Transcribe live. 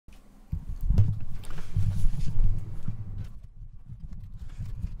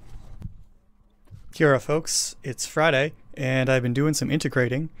Kia ora, folks. It's Friday, and I've been doing some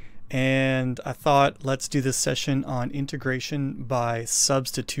integrating, and I thought let's do this session on integration by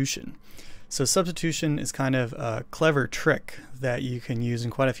substitution. So substitution is kind of a clever trick that you can use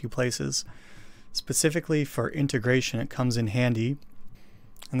in quite a few places. Specifically for integration, it comes in handy.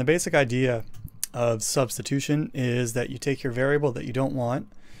 And the basic idea of substitution is that you take your variable that you don't want.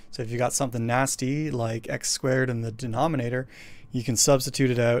 So if you got something nasty like x squared in the denominator, you can substitute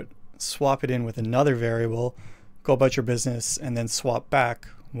it out, swap it in with another variable, go about your business, and then swap back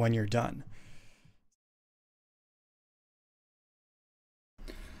when you're done.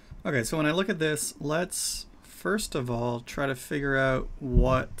 Okay, so when I look at this, let's first of all try to figure out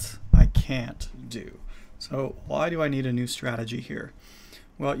what I can't do. So why do I need a new strategy here?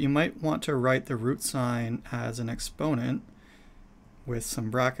 Well, you might want to write the root sign as an exponent with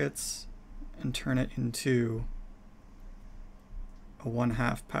some brackets and turn it into a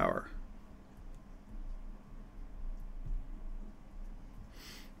 1/2 power.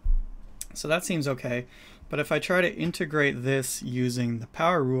 So that seems okay, but if I try to integrate this using the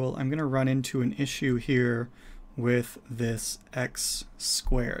power rule, I'm going to run into an issue here with this x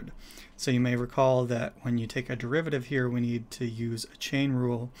squared. So you may recall that when you take a derivative here, we need to use a chain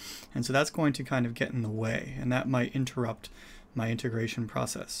rule, and so that's going to kind of get in the way, and that might interrupt my integration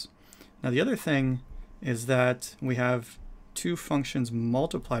process. Now the other thing is that we have two functions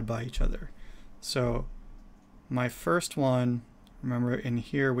multiplied by each other. So my first one, remember in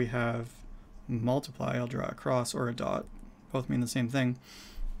here we have multiply, I'll draw a cross or a dot, both mean the same thing.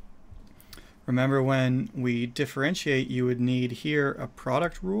 Remember when we differentiate, you would need here a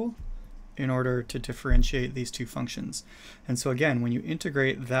product rule in order to differentiate these two functions. And so again, when you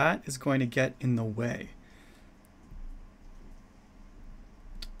integrate, that is going to get in the way.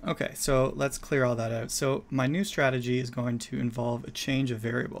 Okay, so let's clear all that out. So my new strategy is going to involve a change of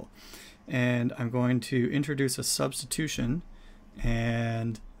variable. And I'm going to introduce a substitution,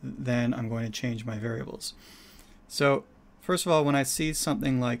 and then I'm going to change my variables. So first of all, when I see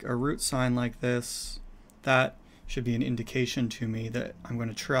something like a root sign like this, that should be an indication to me that I'm going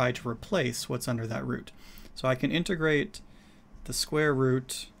to try to replace what's under that root. So I can integrate the square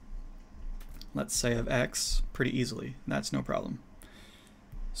root, let's say, of x pretty easily. That's no problem.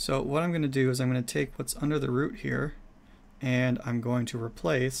 So what I'm going to do is I'm going to take what's under the root here, and I'm going to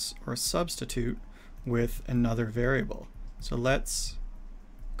replace or substitute with another variable. So let's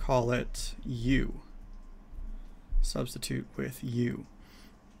call it u. Substitute with u.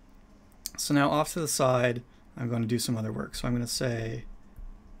 So now off to the side, I'm going to do some other work. So I'm going to say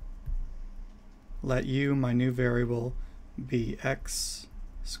let u, my new variable, be x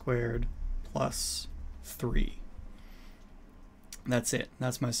squared plus 3. That's it.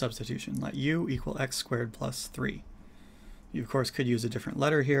 That's my substitution. Let u equal x squared plus 3. You of course could use a different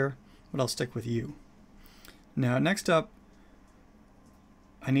letter here, but I'll stick with u. Now next up,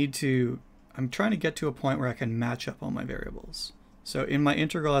 I'm trying to get to a point where I can match up all my variables. So in my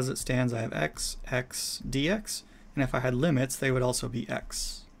integral as it stands, I have x, dx, and if I had limits, they would also be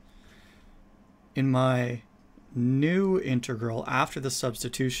x. In my new integral after the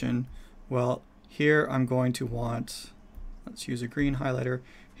substitution, well, here I'm going to want, let's use a green highlighter,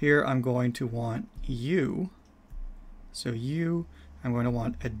 here I'm going to want u. So u, I'm going to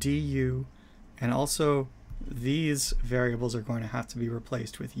want a du, and also these variables are going to have to be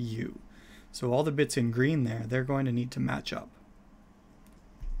replaced with u. So all the bits in green there, they're going to need to match up.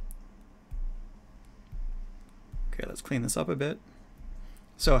 Okay, let's clean this up a bit.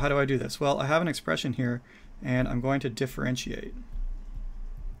 So how do I do this? Well, I have an expression here, and I'm going to differentiate.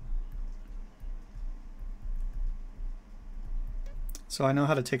 So I know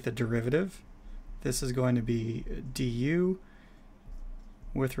how to take the derivative. This is going to be du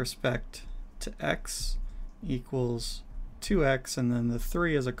with respect to x equals 2x, and then the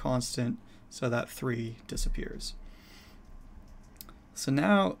 3 is a constant, so that 3 disappears. So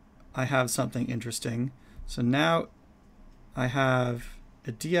now I have something interesting. So now I have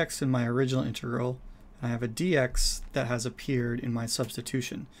a dx in my original integral, and I have a dx that has appeared in my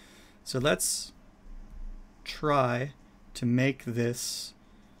substitution. So let's try to make this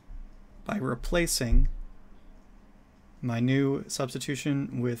by replacing my new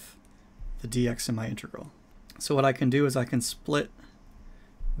substitution with the dx in my integral. So what I can do is I can split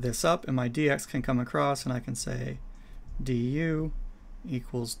this up, and my dx can come across, and I can say du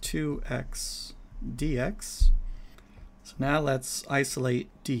equals 2x dx. So now let's isolate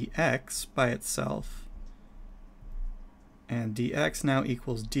dx by itself, and dx now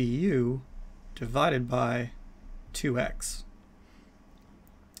equals du divided by 2x.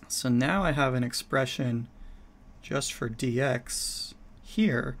 So now I have an expression just for dx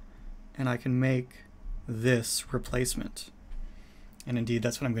here, and I can make this replacement. And indeed,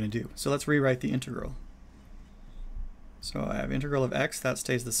 that's what I'm going to do. So let's rewrite the integral. So I have integral of x, that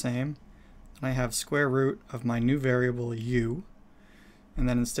stays the same. And I have square root of my new variable u. And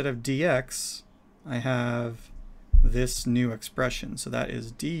then instead of dx, I have this new expression. So that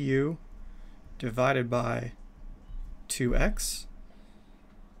is du divided by 2x.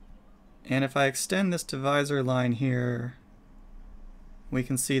 And if I extend this divisor line here, we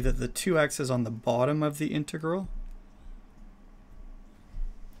can see that the 2x is on the bottom of the integral,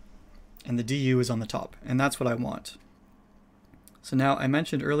 and the du is on the top, and that's what I want. So now I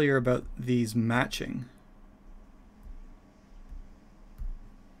mentioned earlier about these matching.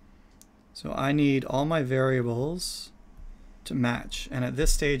 So I need all my variables to match, and at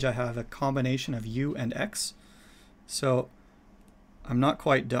this stage I have a combination of u and x, so I'm not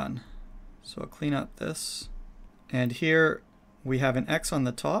quite done. So I'll clean up this, and here we have an x on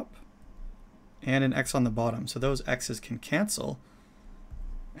the top and an x on the bottom, so those x's can cancel,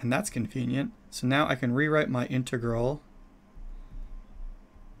 and that's convenient. So now I can rewrite my integral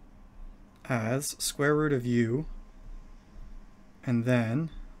as square root of u, and then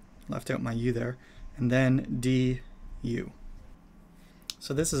left out my u there, and then du.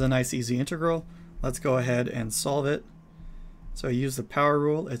 So this is a nice easy integral. Let's go ahead and solve it. So I use the power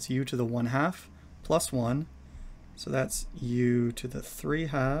rule. It's u to the 1/2 plus 1. So that's u to the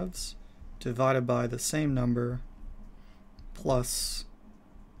 3/2 divided by the same number plus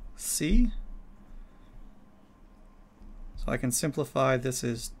c. So I can simplify. This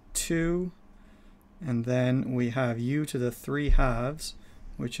is 2, and then we have u to the 3/2,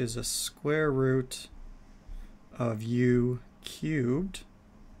 which is a square root of u cubed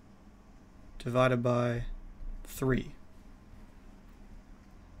divided by 3.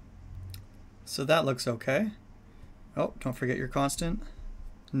 So that looks okay. Oh, don't forget your constant.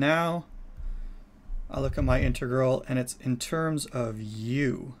 Now I look at my integral and it's in terms of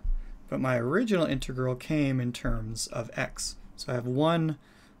u, but my original integral came in terms of x. So I have one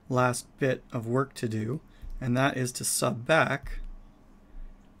last bit of work to do, and that is to sub back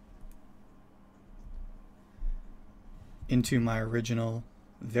into my original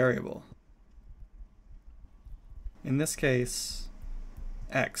variable. In this case,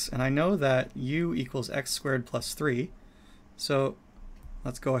 x, and I know that u equals x squared plus 3, so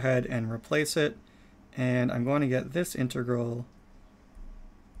let's go ahead and replace it, and I'm going to get this integral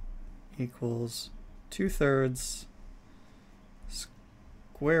equals 2/3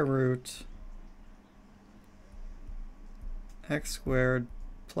 square root x squared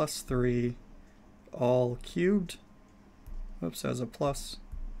plus 3 all cubed, whoops, as a plus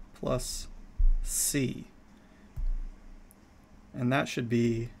c. And that should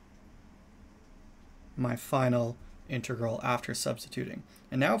be my final integral after substituting.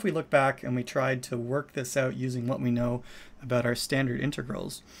 And now if we look back and we tried to work this out using what we know about our standard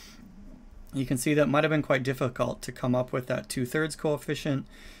integrals, you can see that it might have been quite difficult to come up with that 2/3 coefficient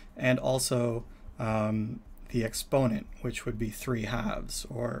and also the exponent, which would be 3/2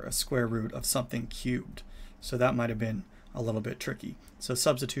 or a square root of something cubed. So that might have been a little bit tricky. So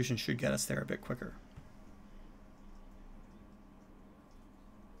substitution should get us there a bit quicker.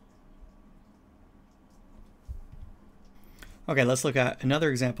 Okay, let's look at another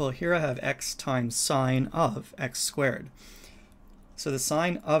example. Here I have x times sine of x squared. So the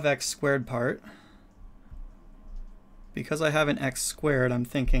sine of x squared part, because I have an x squared, I'm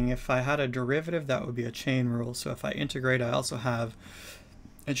thinking if I had a derivative, that would be a chain rule. So if I integrate, I also have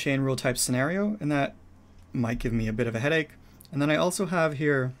a chain rule type scenario, and that might give me a bit of a headache. And then I also have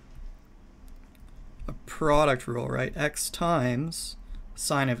here a product rule, right? X times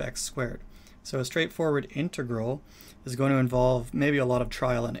sine of x squared. So a straightforward integral is going to involve maybe a lot of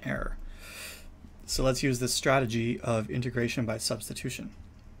trial and error. So let's use this strategy of integration by substitution.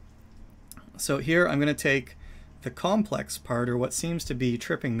 So here I'm going to take the complex part, or what seems to be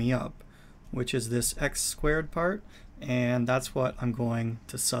tripping me up, which is this x squared part, and that's what I'm going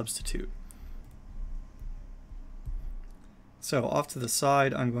to substitute. So off to the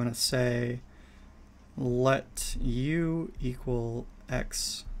side, I'm going to say let u equal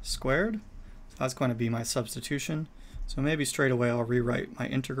x squared. So that's going to be my substitution. So maybe straight away I'll rewrite my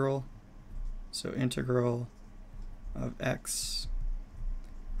integral. So integral of x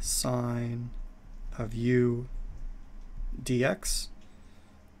sine of u dx.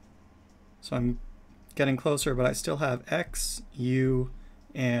 So I'm getting closer, but I still have x, u,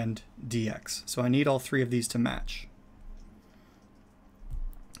 and dx. So I need all three of these to match.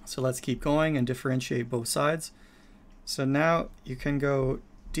 So let's keep going and differentiate both sides. So now you can go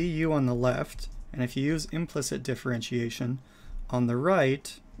du on the left, and if you use implicit differentiation, on the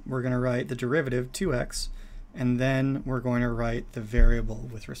right we're going to write the derivative 2x, and then we're going to write the variable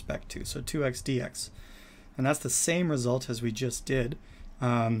with respect to, so 2x dx. And that's the same result as we just did.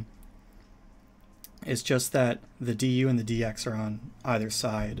 It's just that the du and the dx are on either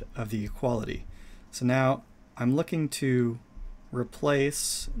side of the equality. So now I'm looking to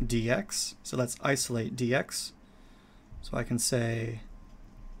replace dx, so let's isolate dx. So I can say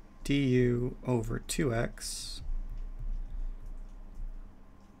du over 2x,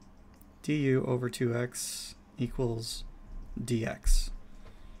 du over 2x equals dx.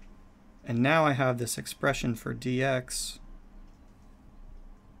 And now I have this expression for dx,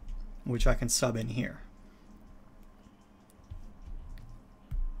 which I can sub in here.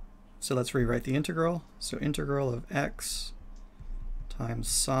 So let's rewrite the integral. So integral of x times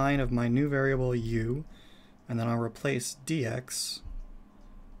sine of my new variable u, and then I'll replace dx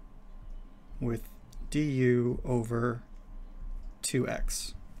with du over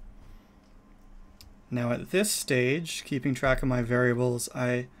 2x. Now at this stage, keeping track of my variables,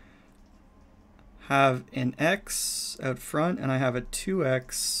 I have an x out front and I have a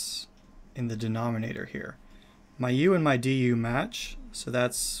 2x in the denominator here. My u and my du match, so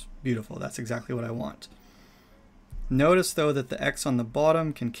that's beautiful. That's exactly what I want. Notice though that the x on the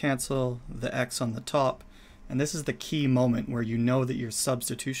bottom can cancel the x on the top, and this is the key moment where you know that your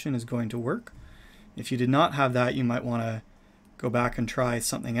substitution is going to work. If you did not have that, you might want to go back and try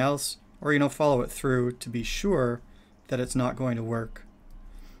something else, or follow it through to be sure that it's not going to work.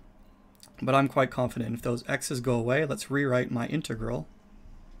 But I'm quite confident. If those x's go away, let's rewrite my integral.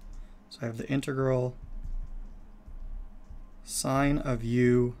 So I have the integral sine of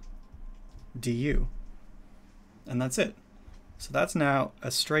u du. And that's it. So that's now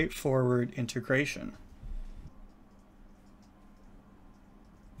a straightforward integration.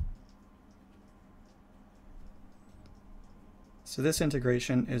 So this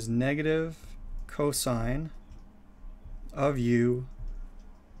integration is negative cosine of u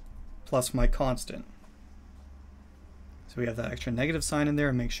plus my constant. So we have that extra negative sign in there,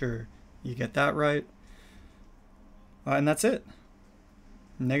 and make sure you get that right. And that's it.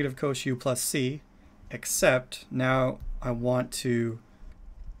 Negative cos u plus c, except now I want to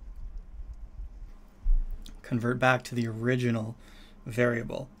convert back to the original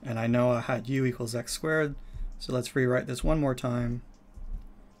variable. And I know I had u equals x squared, so let's rewrite this one more time.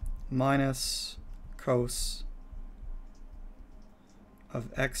 Minus cos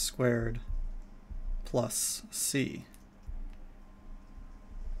of x squared plus c.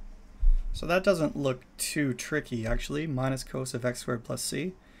 So that doesn't look too tricky actually, minus cos of x squared plus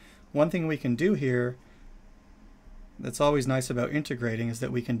c. One thing we can do here that's always nice about integrating is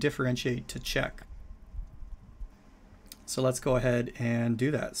that we can differentiate to check. So let's go ahead and do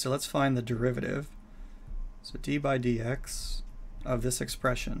that. So let's find the derivative. So d by dx of this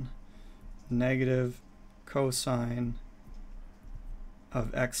expression, negative cosine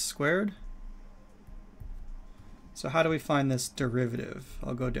of x squared. So how do we find this derivative?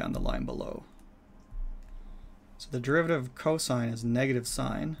 I'll go down the line below. So the derivative of cosine is negative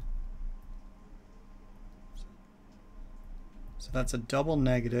sine. So that's a double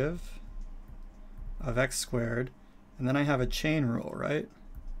negative of x squared. And then I have a chain rule, right?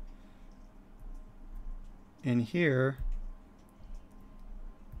 In here,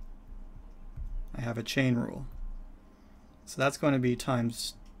 I have a chain rule. So that's going to be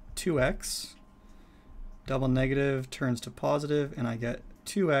times 2x. Double negative turns to positive, and I get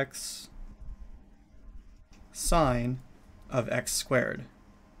 2x sine of x squared.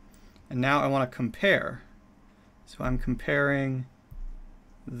 And now I want to compare. So I'm comparing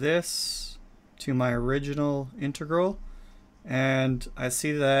this to my original integral, and I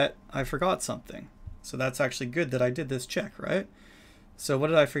see that I forgot something. So that's actually good that I did this check, right? So what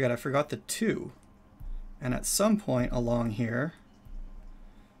did I forget? I forgot the 2. And at some point along here,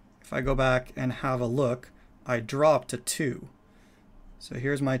 if I go back and have a look, I dropped a 2. So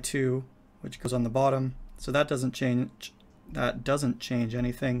here's my 2, which goes on the bottom. So that doesn't change. That doesn't change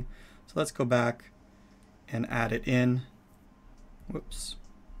anything. So let's go back and add it in. Whoops.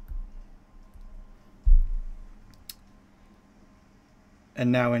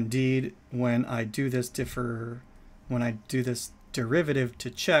 And now indeed, when I do this derivative to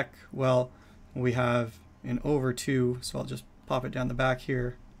check, well, we have an over 2, so I'll just pop it down the back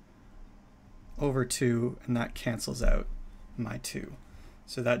here, over 2, and that cancels out my 2.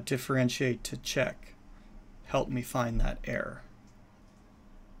 So that differentiate to check helped me find that error.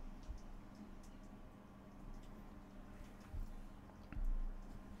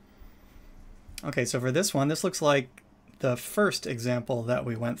 Okay, so for this one, this looks like the first example that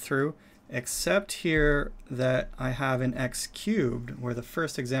we went through, except here that I have an x cubed, where the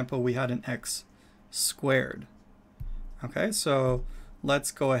first example we had an x squared. Okay, so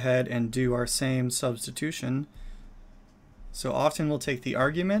let's go ahead and do our same substitution. So often we'll take the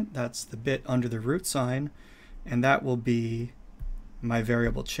argument, that's the bit under the root sign, and that will be my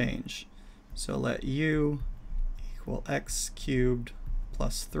variable change. So let u equal x cubed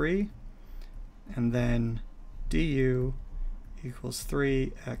plus 3, and then du equals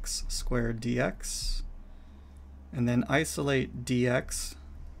 3x squared dx, and then isolate dx,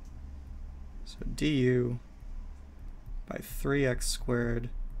 so du by 3x squared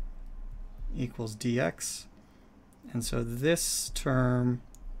equals dx, and so this term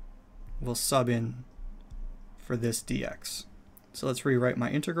will sub in for this dx. So let's rewrite my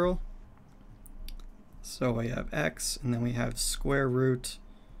integral. So we have x, and then we have square root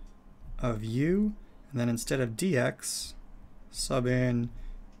of u, and then instead of dx, sub in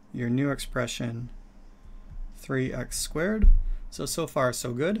your new expression, 3x squared. So far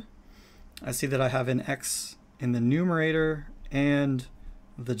so good. I see that I have an x in the numerator and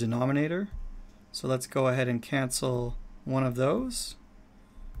the denominator. So let's go ahead and cancel one of those.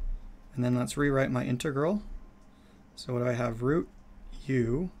 And then let's rewrite my integral. So what do I have? Root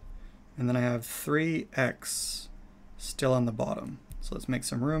u, and then I have 3x still on the bottom. So let's make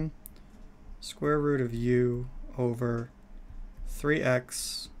some room. Square root of u over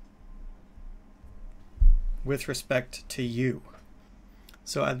 3x with respect to u.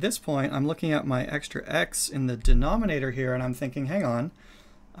 So at this point, I'm looking at my extra x in the denominator here, and I'm thinking, hang on,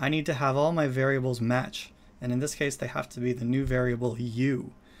 I need to have all my variables match. And in this case, they have to be the new variable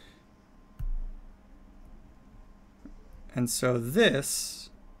u. And so this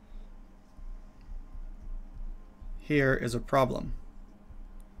here is a problem.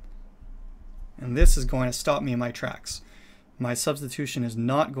 And this is going to stop me in my tracks. My substitution is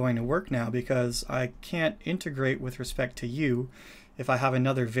not going to work now because I can't integrate with respect to u if I have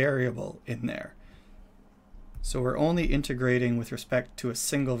another variable in there. So we're only integrating with respect to a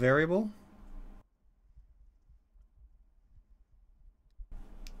single variable.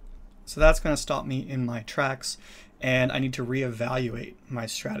 So that's going to stop me in my tracks, and I need to reevaluate my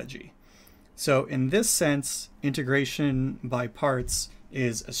strategy. So in this sense, integration by parts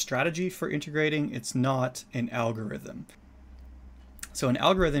is a strategy for integrating. It's not an algorithm. So an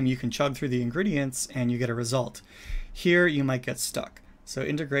algorithm, you can chug through the ingredients and you get a result. Here you might get stuck. So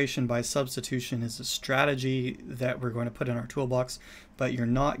integration by substitution is a strategy that we're going to put in our toolbox, but you're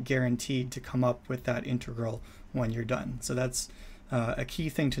not guaranteed to come up with that integral when you're done. So that's a key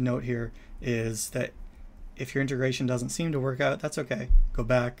thing to note here, is that if your integration doesn't seem to work out, that's okay. Go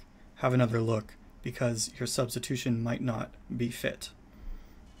back, have another look, because your substitution might not be fit.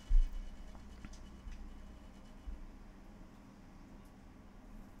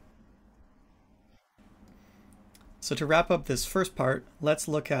 So to wrap up this first part, let's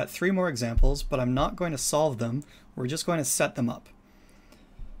look at 3 more examples, but I'm not going to solve them. We're just going to set them up.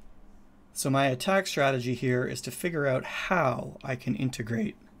 So my attack strategy here is to figure out how I can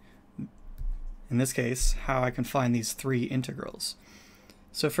integrate. In this case, how I can find these 3 integrals.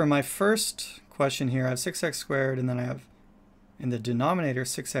 So for my first question here, I have 6x squared, and then I have in the denominator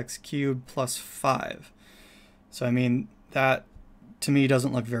 6x cubed plus 5. So I mean, that to me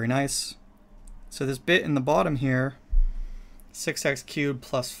doesn't look very nice. So this bit in the bottom here, 6x cubed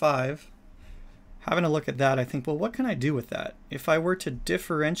plus 5, having a look at that, I think, well, what can I do with that? If I were to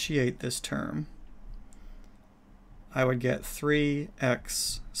differentiate this term, I would get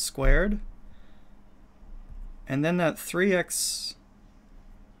 3x squared, and then that 3x,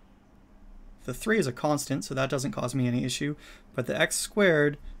 the 3 is a constant, so that doesn't cause me any issue, but the x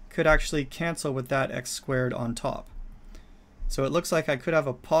squared could actually cancel with that x squared on top. So it looks like I could have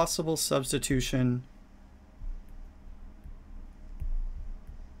a possible substitution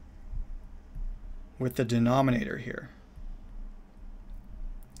with the denominator here.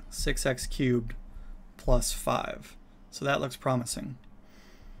 6x cubed plus 5. So that looks promising.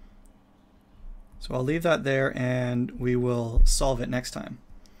 So I'll leave that there and we will solve it next time.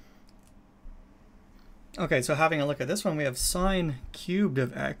 Okay, so having a look at this one, we have sine cubed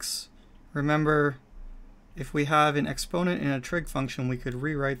of x. Remember, if we have an exponent in a trig function, we could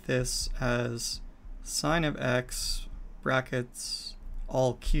rewrite this as sine of x brackets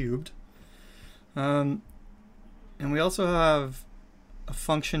all cubed. And we also have a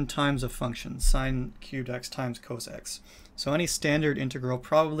function times a function, sine cubed x times cos x. So any standard integral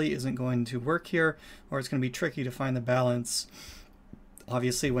probably isn't going to work here, or it's going to be tricky to find the balance.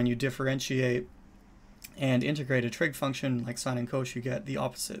 Obviously, when you differentiate and integrate a trig function like sine and cos, you get the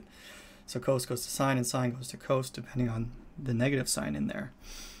opposite. So cos goes to sine and sine goes to cos, depending on the negative sign in there.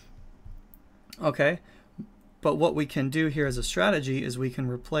 Okay, but what we can do here as a strategy is we can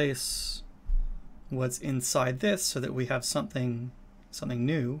replace what's inside this so that we have something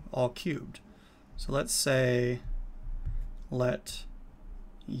new, all cubed. So let's say let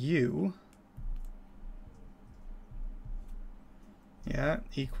u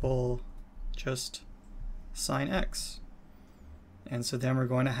equal just sine x. And so then we're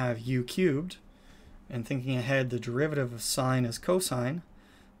going to have u cubed, and thinking ahead, the derivative of sine is cosine,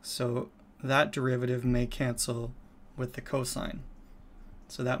 so that derivative may cancel with the cosine.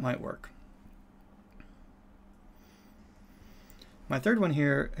 So that might work. My third one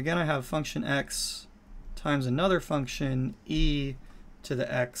here, again, I have function x times another function e to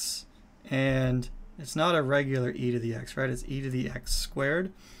the x, and it's not a regular e to the x, right? It's e to the x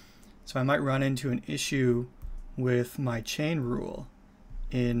squared. So I might run into an issue with my chain rule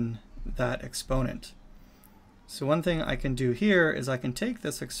in that exponent. So one thing I can do here is I can take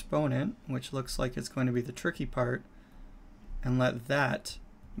this exponent, which looks like it's going to be the tricky part, and let that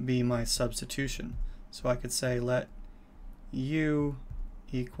be my substitution. So I could say let u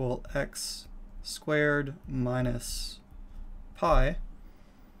equal x squared minus pi,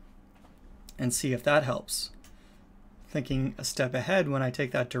 and see if that helps. Thinking a step ahead, when I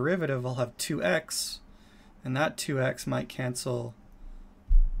take that derivative, I'll have 2x, and that 2x might cancel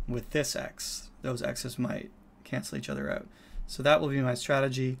with this x. Those x's might cancel each other out. So that will be my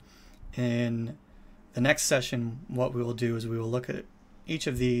strategy. In the next session, what we will do is we will look at each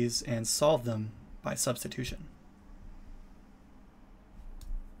of these and solve them by substitution.